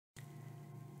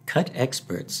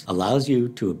CutXperts allows you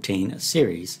to obtain a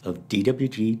series of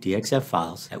DWG-DXF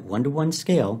files at 1:1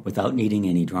 scale without needing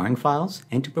any drawing files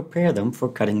and to prepare them for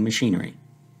cutting machinery.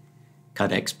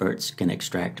 CutXperts can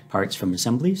extract parts from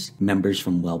assemblies, members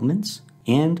from weldments,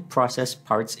 and process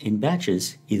parts in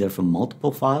batches either from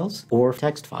multiple files or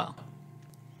text file.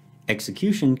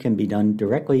 Execution can be done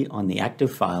directly on the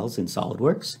active files in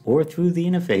SolidWorks or through the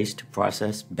interface to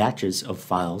process batches of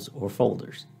files or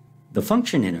folders. The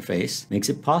function interface makes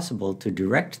it possible to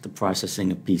direct the processing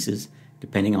of pieces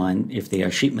depending on if they are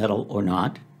sheet metal or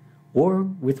not, or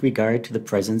with regard to the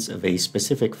presence of a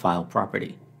specific file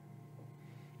property.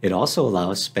 It also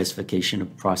allows specification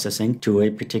of processing to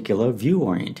a particular view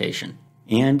orientation,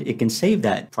 and it can save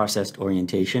that processed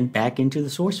orientation back into the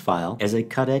source file as a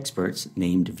CutXperts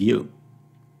named view.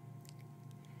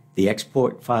 The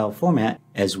export file format,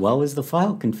 as well as the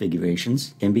file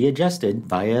configurations, can be adjusted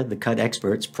via the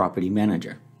CutXperts Property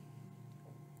Manager.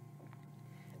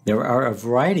 There are a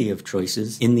variety of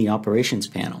choices in the Operations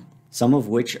panel, some of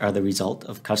which are the result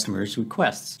of customers'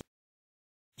 requests.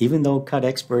 Even though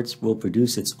CutXperts will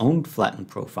produce its own flattened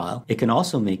profile, it can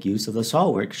also make use of the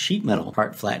SolidWorks sheet metal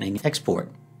part flattening export.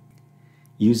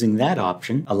 Using that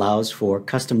option allows for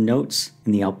custom notes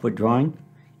in the output drawing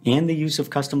and the use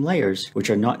of custom layers, which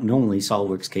are not normally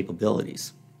SolidWorks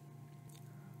capabilities.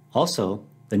 Also,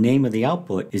 the name of the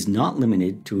output is not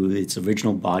limited to its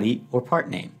original body or part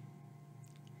name.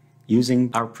 Using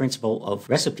our principle of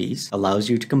recipes allows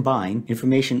you to combine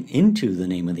information into the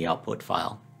name of the output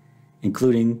file,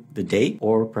 including the date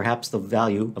or perhaps the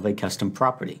value of a custom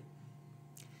property.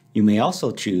 You may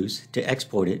also choose to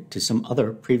export it to some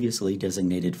other previously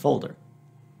designated folder.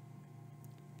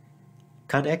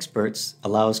 CutXperts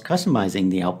allows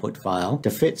customizing the output file to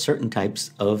fit certain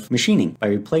types of machining by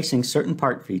replacing certain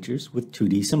part features with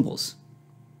 2D symbols.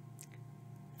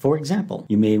 For example,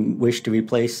 you may wish to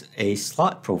replace a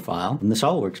slot profile in the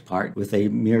SolidWorks part with a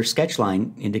mere sketch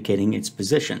line indicating its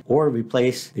position, or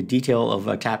replace the detail of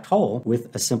a tapped hole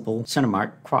with a simple center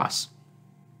mark cross.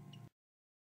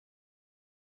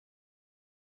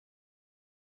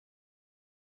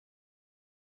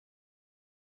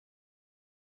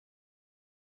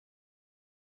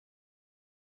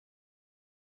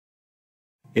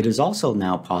 It is also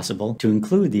now possible to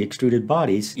include the extruded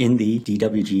bodies in the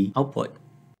DWG output.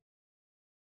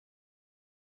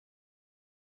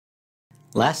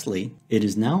 Lastly, it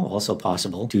is now also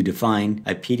possible to define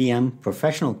a PDM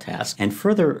professional task and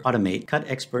further automate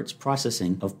CutXperts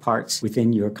processing of parts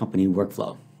within your company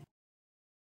workflow.